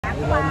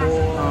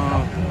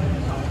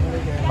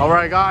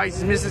Alright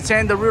guys, Mr.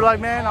 Chan, the real life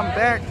man. I'm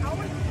back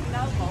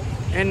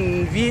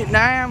in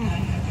Vietnam.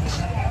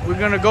 We're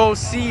gonna go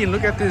see and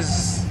look at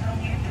this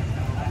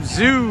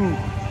zoo,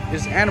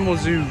 this animal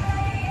zoo.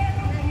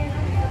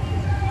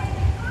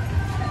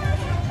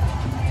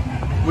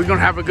 We're gonna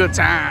have a good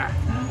time.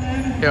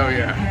 Hell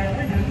yeah.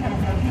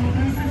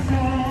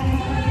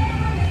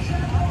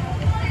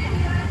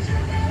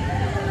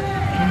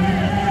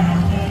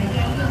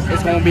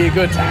 It's gonna be a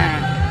good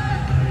time.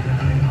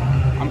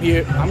 I'm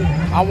here.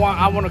 I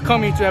want to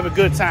come here to have a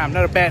good time,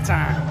 not a bad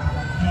time.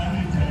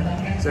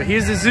 So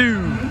here's the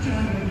zoo.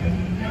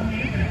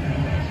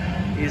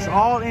 It's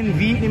all in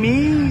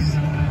Vietnamese.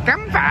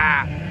 Cắm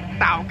phà,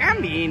 tàu cá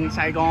biển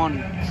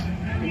Saigon.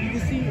 And you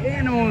can see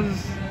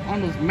animals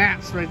on those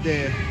maps right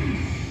there.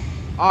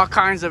 All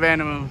kinds of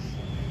animals.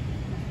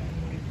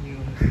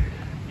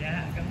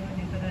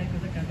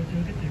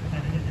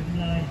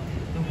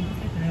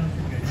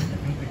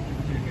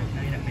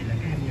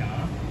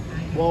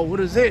 Whoa, what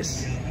is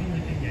this?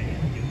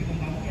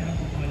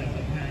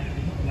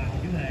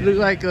 Look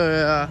like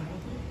a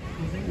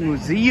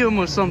museum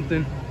or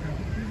something.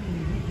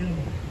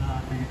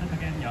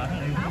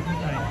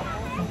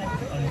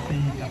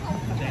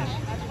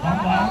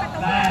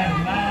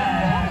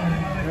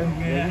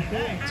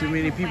 Too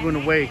many people in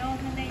the way.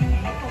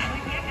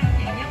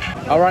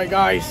 Alright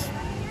guys,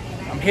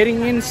 I'm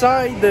heading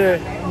inside the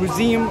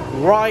museum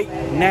right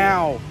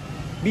now.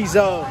 Bây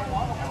giờ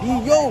đi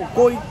vô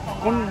coi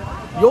con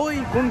voi,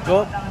 con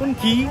cọp, con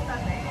khỉ.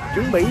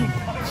 Chuẩn bị.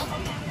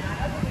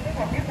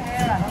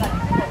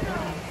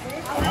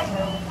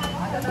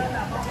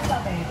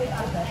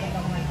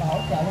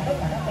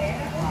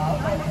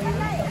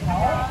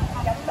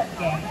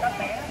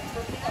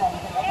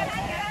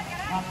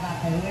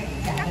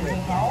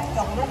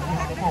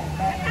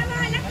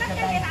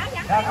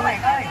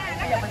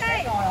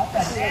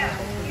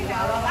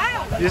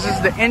 This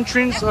is the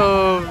entrance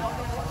of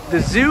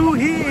the zoo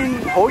here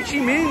in Ho Chi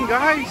Minh,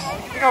 guys.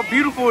 Look how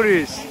beautiful it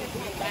is.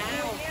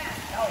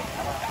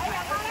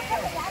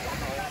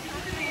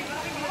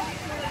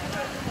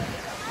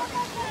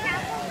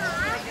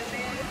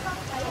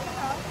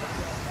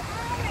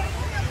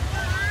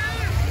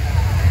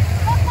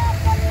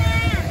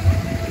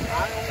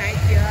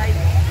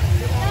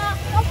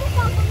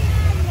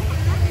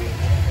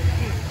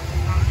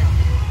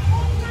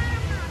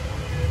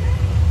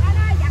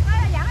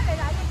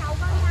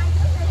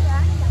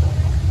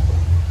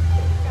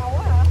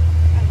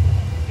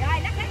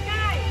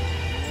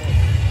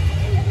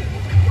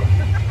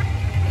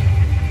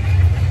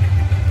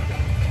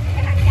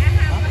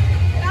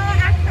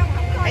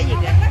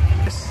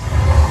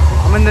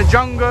 I'm in the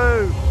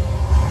jungle.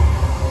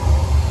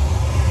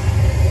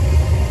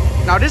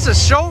 Now this is a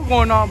show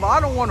going on, but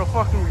I don't want to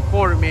fucking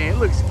record it, man. It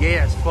looks gay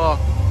as fuck.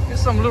 There's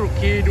some little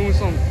kid doing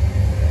some,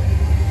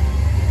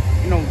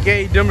 you know,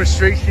 gay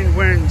demonstration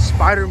wearing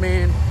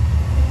Spider-Man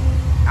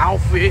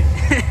outfit.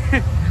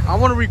 I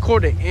want to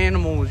record the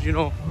animals, you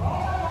know,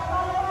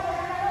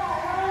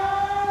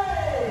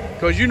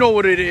 because you know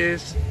what it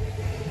is.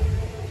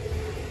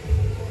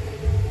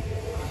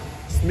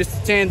 It's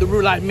Mr. Tan, the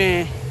real life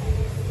man.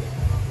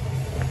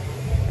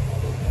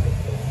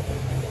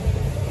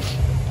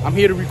 I'm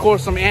here to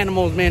record some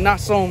animals, man, not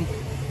some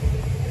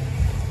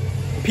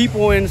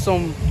people in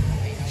some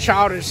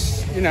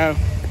childish, you know,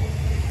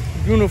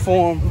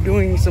 uniform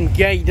doing some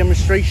gay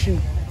demonstration.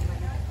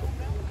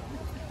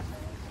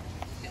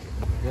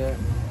 Yeah.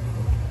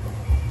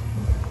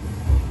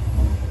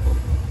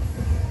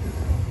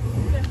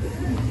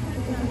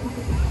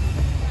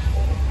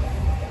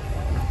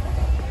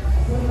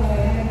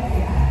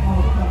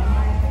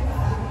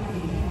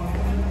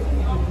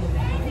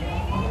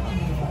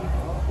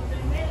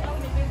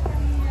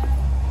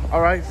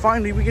 Alright,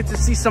 finally we get to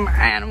see some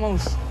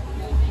animals.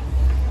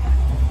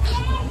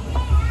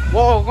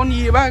 Whoa, con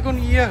gì vậy ba, con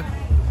gì vậy?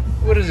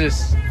 What is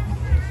this?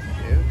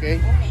 Okay.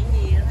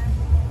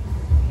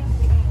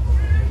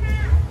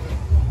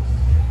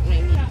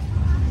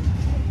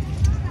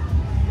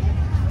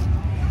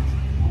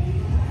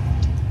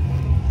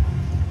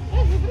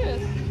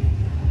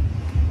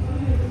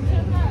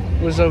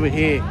 What's over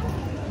here?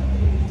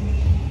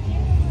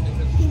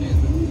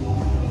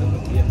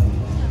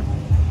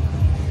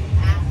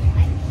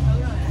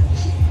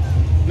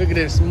 Look at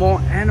this,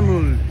 more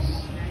animals.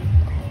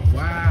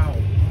 Wow.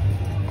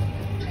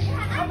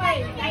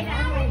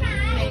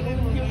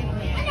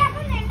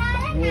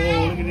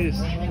 Whoa, look at this.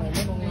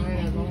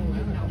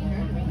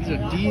 These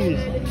are deer.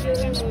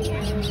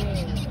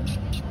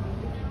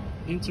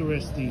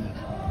 Interesting.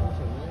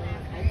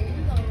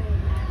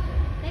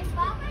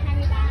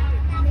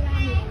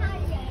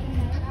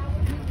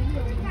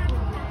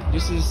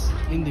 This is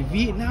in the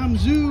Vietnam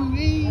Zoo.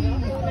 Hey.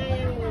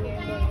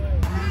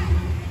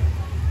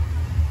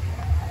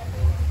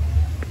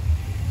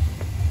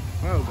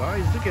 Wow,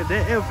 guys, look at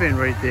that elephant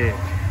right there.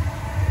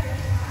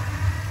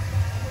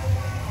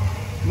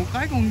 Một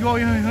cái con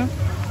voi thôi hả?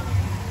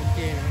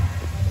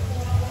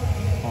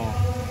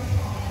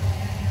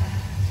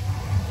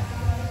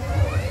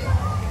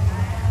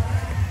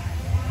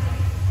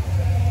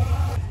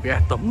 We're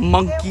at the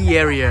monkey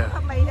area.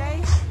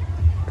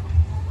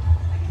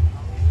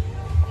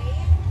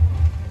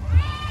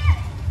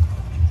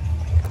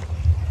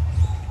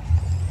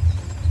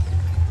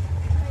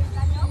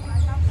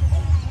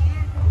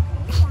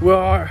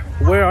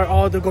 Where are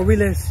all the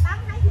gorillas?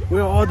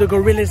 Where are all the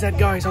gorillas at,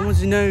 guys? I want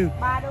to know.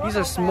 These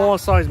are small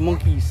sized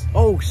monkeys.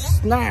 Oh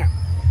snap!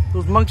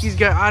 Those monkeys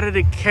got out of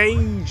the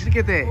cage. Look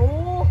at that.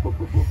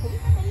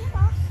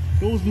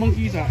 Those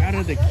monkeys are out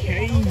of the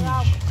cage.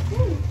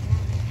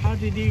 How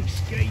did they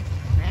escape?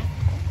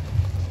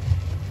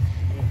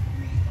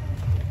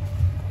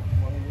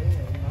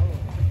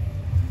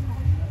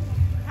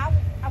 Không,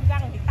 ông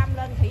găng thì tâm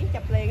lên thủy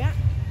chụp liền á.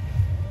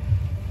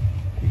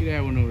 Look at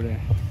that one over there.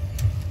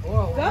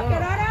 Gớt cái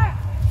đó đó.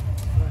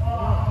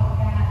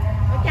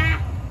 Ôi cha.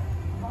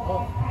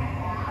 Có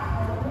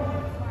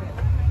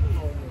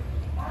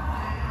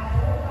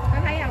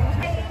thấy không?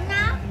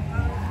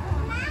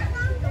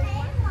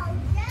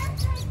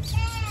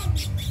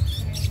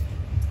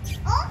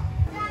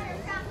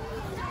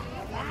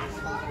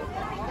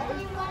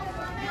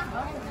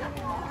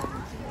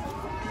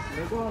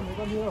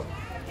 Con nhiều.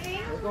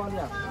 Con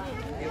nhỉ?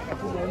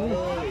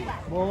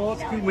 Một,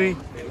 excuse me.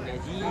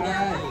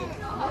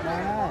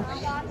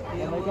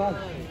 Mấy con?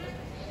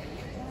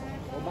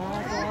 Có 3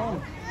 con.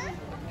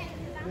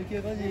 Bên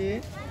kia có gì?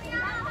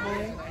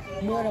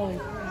 Mưa rồi.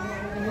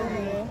 Mưa gì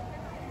nữa?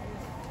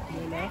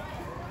 Mưa nữa.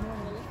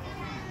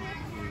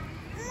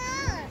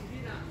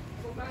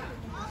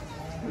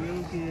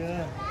 Mưa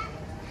kìa.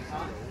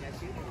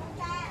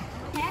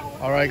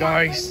 Alright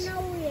guys,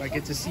 I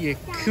get to see a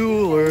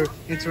cooler,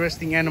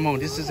 interesting animal.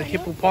 This is a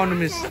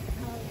hippopotamus.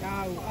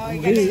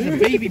 This is a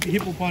baby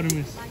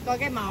hippopotamus. Coi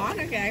cái mỏ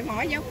nữa kìa,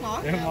 mỏ giống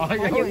mỏ. Mỏ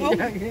vườn út.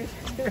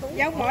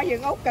 Giống mỏ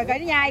vườn út kìa, coi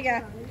nó nhai kìa.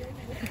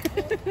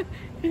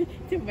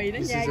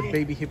 This is a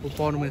baby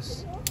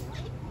hippopotamus.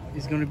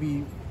 He's gonna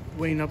be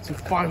weighing up to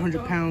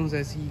 500 pounds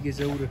as he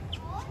gets older.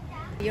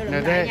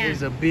 Now that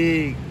is a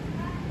big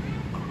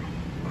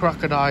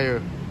crocodile.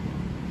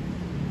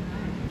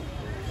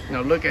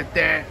 Now look at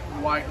that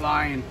white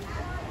lion,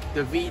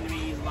 the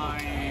Vietnamese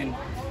lion.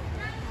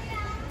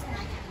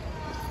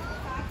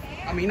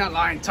 I mean, not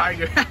lion,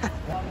 tiger.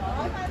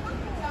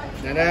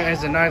 Now that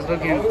is a nice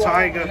looking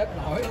tiger.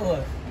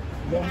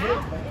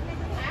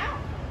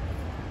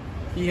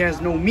 He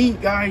has no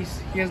meat,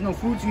 guys. He has no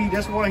food to eat.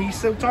 That's why he's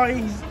so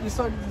tired. He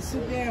started to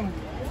sit down.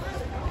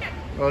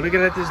 Oh, look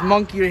at this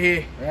monkey right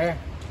here.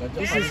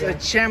 This is a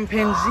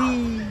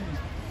chimpanzee.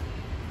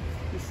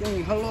 He's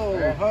saying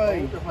hello,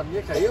 hi.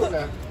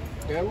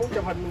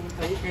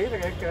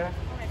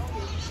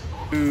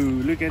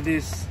 Ooh, look at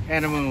this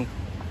animal.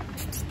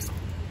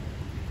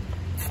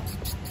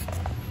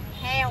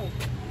 Heo.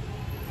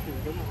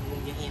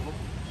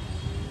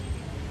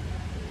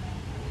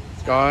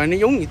 Trời, nó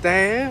giống người ta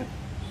á.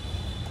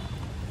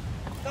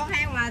 Con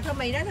heo mà Thơ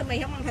Mì đó, Thơ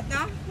Mì không ăn thịt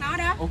nó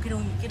đó. Ồ, cái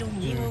đuôi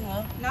gì luôn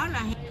hả? Nó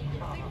là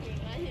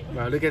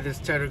Wow, look at this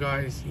tiger,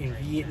 guys, in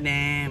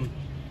Vietnam,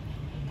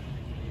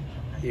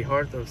 the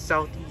heart of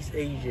Southeast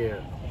Asia.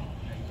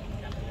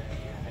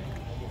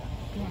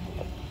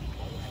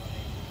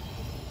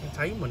 Nó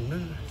thấy mình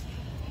nữa.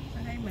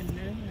 nó thấy mình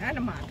nữa,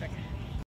 nó mệt rồi.